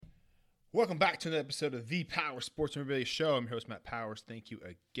Welcome back to another episode of the Power Sports Memorabilia Show. I'm your host, Matt Powers. Thank you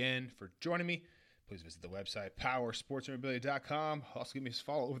again for joining me. Please visit the website, powersportsmemorabilia.com. Also, give me a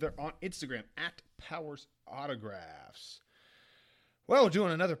follow over there on Instagram, at Powers Autographs. Well, we're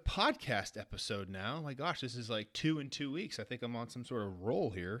doing another podcast episode now. My gosh, this is like 2 in 2 weeks. I think I'm on some sort of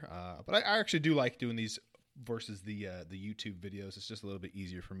roll here. But I actually do like doing these versus the YouTube videos. It's just a little bit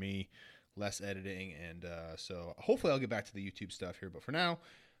easier for me, less editing. And so hopefully I'll get back to the YouTube stuff here. But for now,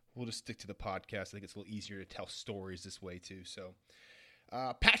 we'll just stick to the podcast. I think it's a little easier to tell stories this way too. So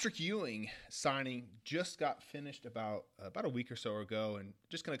Patrick Ewing signing just got finished about a week or so ago, and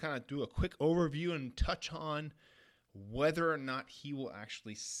just going to kind of do a quick overview and touch on whether or not he will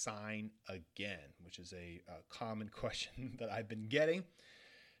actually sign again, which is a common question that I've been getting.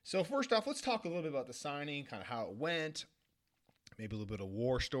 So first off, let's talk a little bit about the signing, kind of how it went, maybe a little bit of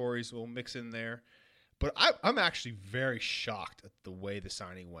war stories we'll mix in there. But I'm actually very shocked at the way the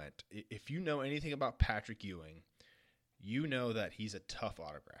signing went. If you know anything about Patrick Ewing, you know that he's a tough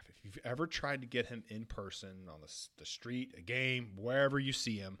autograph. If you've ever tried to get him in person on the street, a game, wherever you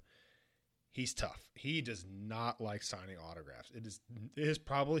see him, he's tough. He does not like signing autographs. It is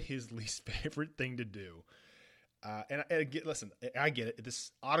probably his least favorite thing to do. Listen, I get it.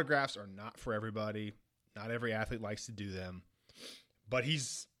 This autographs are not for everybody. Not every athlete likes to do them. But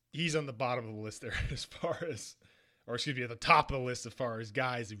he's on the bottom of the list there at the top of the list as far as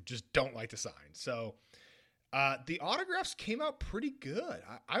guys who just don't like to sign. So the autographs came out pretty good.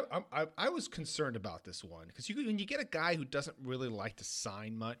 I was concerned about this one because when you get a guy who doesn't really like to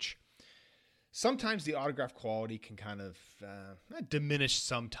sign much, sometimes the autograph quality can kind of diminish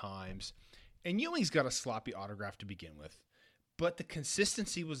sometimes. And Ewing's got a sloppy autograph to begin with, but the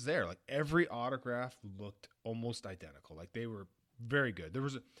consistency was there. Like every autograph looked almost identical. Like they were very good. There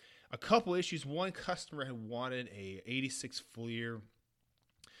was a couple issues. One customer had wanted a 86 Fleer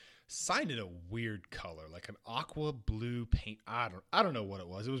signed in a weird color, like an aqua blue paint. I don't know what it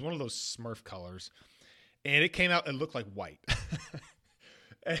was. It was one of those Smurf colors, and it came out and looked like white.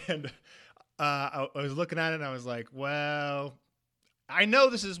 And I was looking at it, and I was like, well, I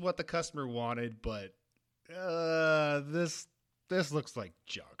know this is what the customer wanted, but this looks like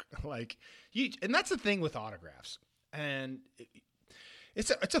junk. And that's the thing with autographs. And it's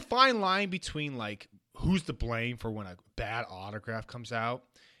a fine line between like who's to blame for when a bad autograph comes out,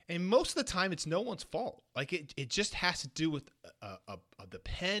 and most of the time it's no one's fault. Like it just has to do with the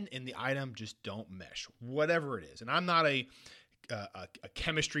pen and the item just don't mesh, whatever it is. And I'm not a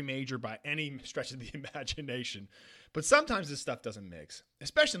chemistry major by any stretch of the imagination, but sometimes this stuff doesn't mix,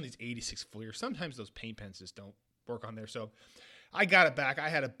 especially in these 86 Fleer. Sometimes those paint pens just don't work on there. So I got it back. I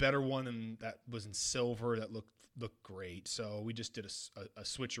had a better one that was in silver that looked great. So we just did a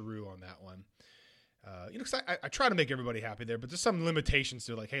switcheroo on that one. Cause I try to make everybody happy there, but there's some limitations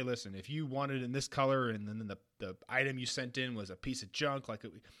to like, hey, listen, if you wanted in this color and then the item you sent in was a piece of junk,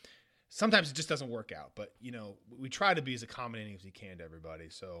 sometimes it just doesn't work out. But we try to be as accommodating as we can to everybody.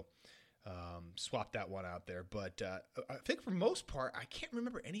 So swap that one out there. But I think for most part, I can't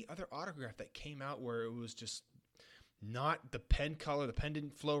remember any other autograph that came out where it was just not the pen color. The pen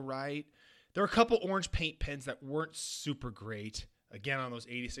didn't flow right. There were a couple orange paint pens that weren't super great. Again, on those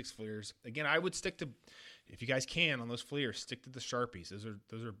 86 Fleers. Again, I would stick to, if you guys can, on those Fleers, stick to the Sharpies.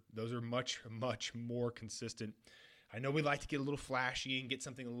 Those are much, much more consistent. I know we like to get a little flashy and get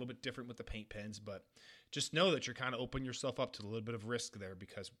something a little bit different with the paint pens, but just know that you're kind of opening yourself up to a little bit of risk there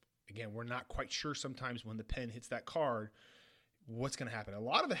because, again, we're not quite sure sometimes when the pen hits that card what's going to happen. A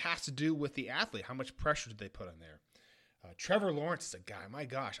lot of it has to do with the athlete. How much pressure did they put on there? Trevor Lawrence is a guy, my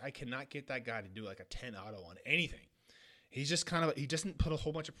gosh, I cannot get that guy to do like a 10 auto on anything. He's just he doesn't put a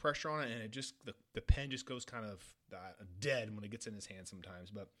whole bunch of pressure on it, and it just, the pen just goes kind of dead when it gets in his hand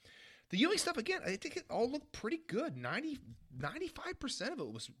sometimes. But the Ewing stuff, again, I think it all looked pretty good. 95% of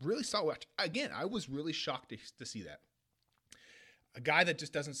it was really solid. Again, I was really shocked to see that. A guy that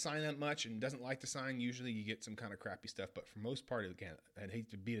just doesn't sign that much and doesn't like to sign, usually you get some kind of crappy stuff. But for most part, again, I'd hate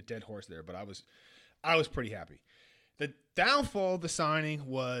to beat a dead horse there, but I was pretty happy. The downfall of the signing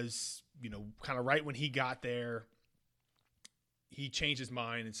was, kind of right when he got there, he changed his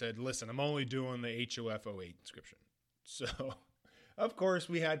mind and said, listen, I'm only doing the HOF 08 inscription. So, of course,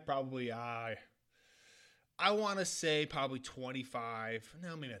 we had probably, I want to say probably 25,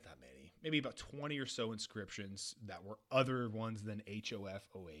 no, maybe not that many, maybe about 20 or so inscriptions that were other ones than HOF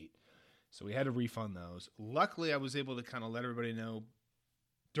 08. So we had to refund those. Luckily, I was able to kind of let everybody know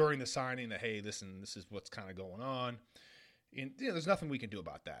during the signing that, hey, listen, this is what's kind of going on. And there's nothing we can do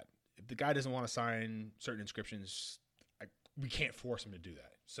about that. If the guy doesn't want to sign certain inscriptions, we can't force him to do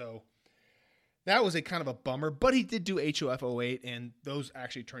that. So that was a kind of a bummer, but he did do HOF 08, and those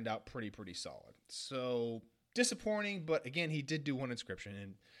actually turned out pretty solid. So disappointing, but again, he did do one inscription,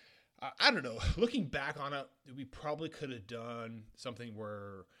 and I don't know. Looking back on it, we probably could have done something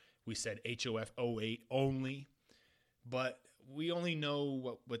where we said HOF 08 only, but we only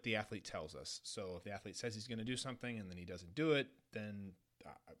know what the athlete tells us. So if the athlete says he's going to do something and then he doesn't do it, then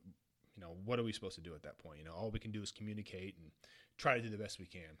what are we supposed to do at that point? All we can do is communicate and try to do the best we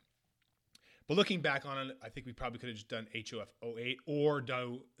can. But looking back on it, I think we probably could have just done HOF 08 or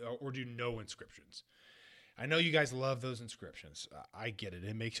do no inscriptions. I know you guys love those inscriptions. I get it.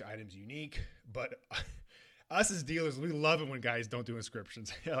 It makes items unique, but us as dealers, we love it when guys don't do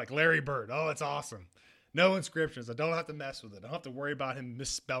inscriptions. Like Larry Bird. Oh, it's awesome. No inscriptions. I don't have to mess with it. I don't have to worry about him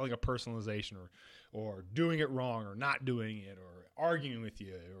misspelling a personalization or doing it wrong or not doing it or arguing with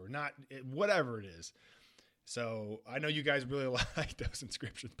you or not, whatever it is. So I know you guys really like those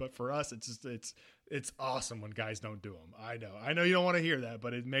inscriptions, but for us, it's awesome when guys don't do them. I know you don't want to hear that,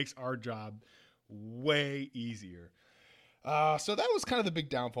 but it makes our job way easier. So that was kind of the big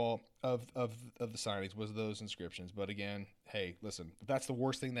downfall of the signings was those inscriptions. But again, hey, listen, if that's the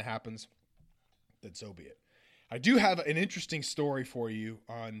worst thing that happens, then so be it. I do have an interesting story for you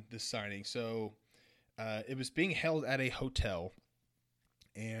on this signing. So it was being held at a hotel,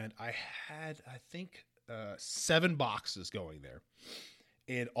 and I think 7 boxes going there,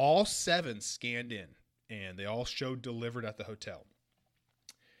 and all 7 scanned in, and they all showed delivered at the hotel.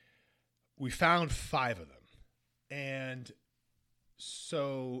 We found 5 of them. And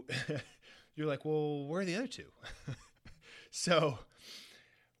so you're like, well, where are the other 2? So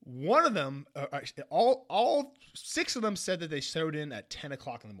one of them, all 6 of them said that they showed in at 10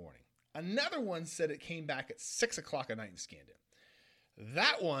 o'clock in the morning. Another one said it came back at 6 o'clock at night and scanned in.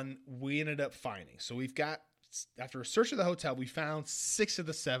 That one we ended up finding. So we've got, after a search of the hotel, we found 6 of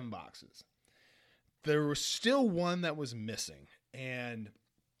the 7 boxes. There was still one that was missing. And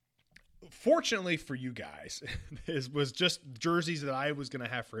fortunately for you guys, it was just jerseys that I was going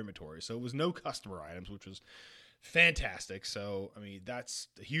to have for inventory. So it was no customer items, which was fantastic. So, I mean, that's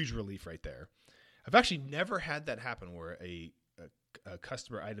a huge relief right there. I've actually never had that happen where a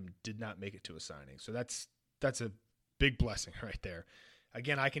customer item did not make it to a signing. So that's a big blessing right there.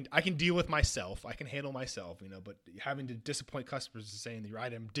 Again, I can deal with myself. I can handle myself, but having to disappoint customers and saying that your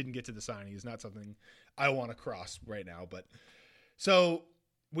item didn't get to the signing is not something I want to cross right now. But so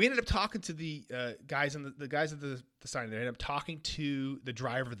we ended up talking to the guys and the guys at the signing. They ended up talking to the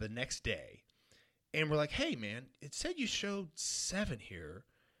driver the next day, and we're like, "Hey, man, it said you showed 7 here,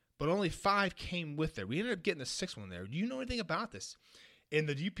 but only 5 came with there. We ended up getting the 6th one there. Do you know anything about this?" And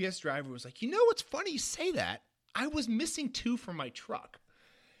the UPS driver was like, "What's funny you say that? I was missing 2 from my truck."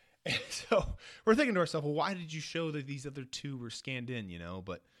 And so we're thinking to ourselves, well, why did you show that these other 2 were scanned in,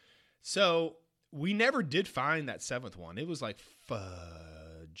 But so we never did find that 7th one. It was like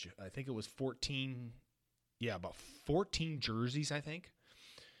fudge. I think it was 14. Yeah, about 14 jerseys, I think.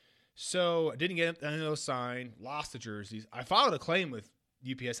 So I didn't get any of those signed, lost the jerseys. I filed a claim with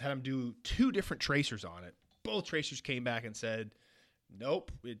UPS, had them do 2 different tracers on it. Both tracers came back and said,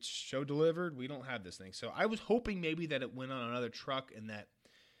 nope, it's show delivered. We don't have this thing. So I was hoping maybe that it went on another truck and that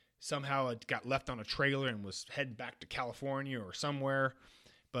somehow it got left on a trailer and was heading back to California or somewhere,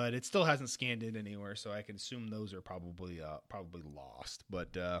 but it still hasn't scanned in anywhere. So I can assume those are probably lost,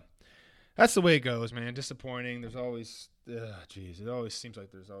 but that's the way it goes, man. Disappointing. There's always, it always seems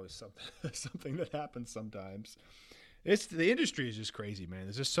like there's always something that happens sometimes. The industry is just crazy, man.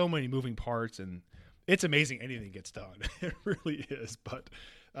 There's just so many moving parts, and it's amazing anything gets done. It really is. But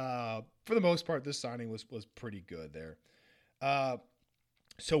for the most part, this signing was pretty good there.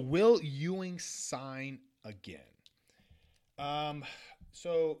 So will Ewing sign again?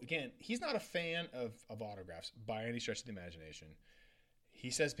 So again, he's not a fan of autographs by any stretch of the imagination.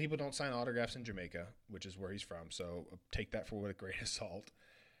 He says people don't sign autographs in Jamaica, which is where he's from. So take that for a grain of salt.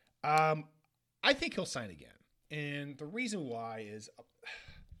 I think he'll sign again. And the reason why is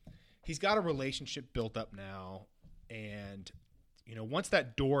he's got a relationship built up now. And, once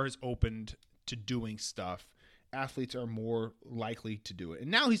that door is opened to doing stuff, athletes are more likely to do it. And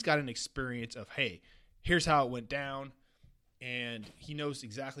now he's got an experience of, hey, here's how it went down. And he knows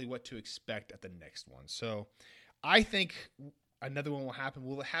exactly what to expect at the next one. So I think another one will happen.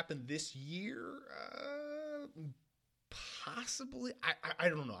 Will it happen this year? Possibly. I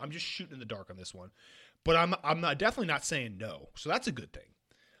don't know. I'm just shooting in the dark on this one. But I'm definitely not saying no. So that's a good thing.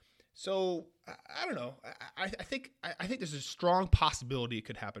 So I don't know. I think there's a strong possibility it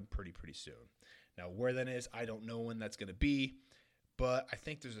could happen pretty soon. Now, where that is, I don't know when that's going to be, but I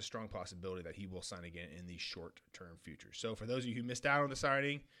think there's a strong possibility that he will sign again in the short-term future. So for those of you who missed out on the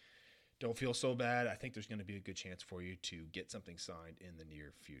signing, don't feel so bad. I think there's going to be a good chance for you to get something signed in the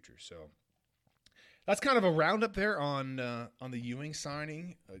near future. So that's kind of a roundup there on the Ewing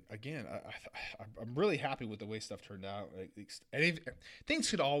signing. Again, I'm really happy with the way stuff turned out. Things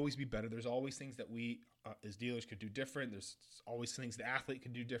could always be better. There's always things that we as dealers could do different. There's always things the athlete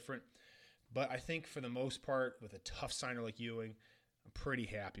can do different. But I think for the most part, with a tough signer like Ewing, I'm pretty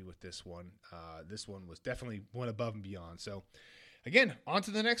happy with this one. This one was definitely one above and beyond. So, again, on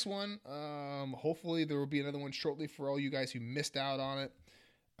to the next one. Hopefully there will be another one shortly for all you guys who missed out on it.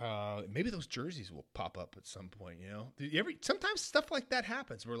 Maybe those jerseys will pop up at some point, you know? Sometimes stuff like that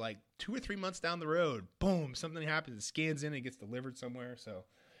happens. We're like 2 or 3 months down the road, boom, something happens. It scans in and gets delivered somewhere. So,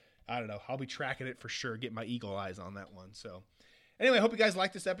 I don't know. I'll be tracking it for sure. Get my eagle eyes on that one. So, anyway, I hope you guys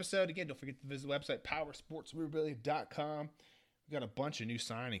liked this episode. Again, don't forget to visit the website, powersportsmemorabilia.com. We got a bunch of new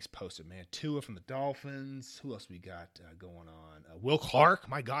signings posted, man. Tua from the Dolphins. Who else we got going on? Will Clark.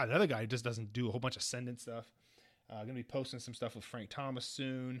 My God, another guy who just doesn't do a whole bunch of sending stuff. Going to be posting some stuff with Frank Thomas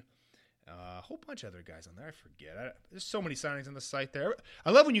soon. A whole bunch of other guys on there. I forget. There's so many signings on the site there.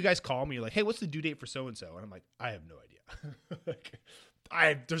 I love when you guys call me. You're like, hey, what's the due date for so-and-so? And I'm like, I have no idea.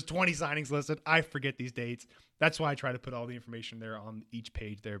 There's 20 signings listed. I forget these dates. That's why I try to put all the information there on each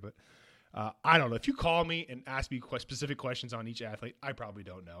page there. But I don't know. If you call me and ask me specific questions on each athlete, I probably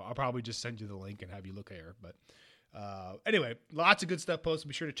don't know. I'll probably just send you the link and have you look there. But anyway, lots of good stuff posted.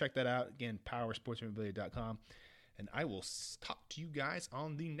 Be sure to check that out. Again, powersportsmemorabilia.com. And I will talk to you guys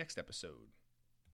on the next episode.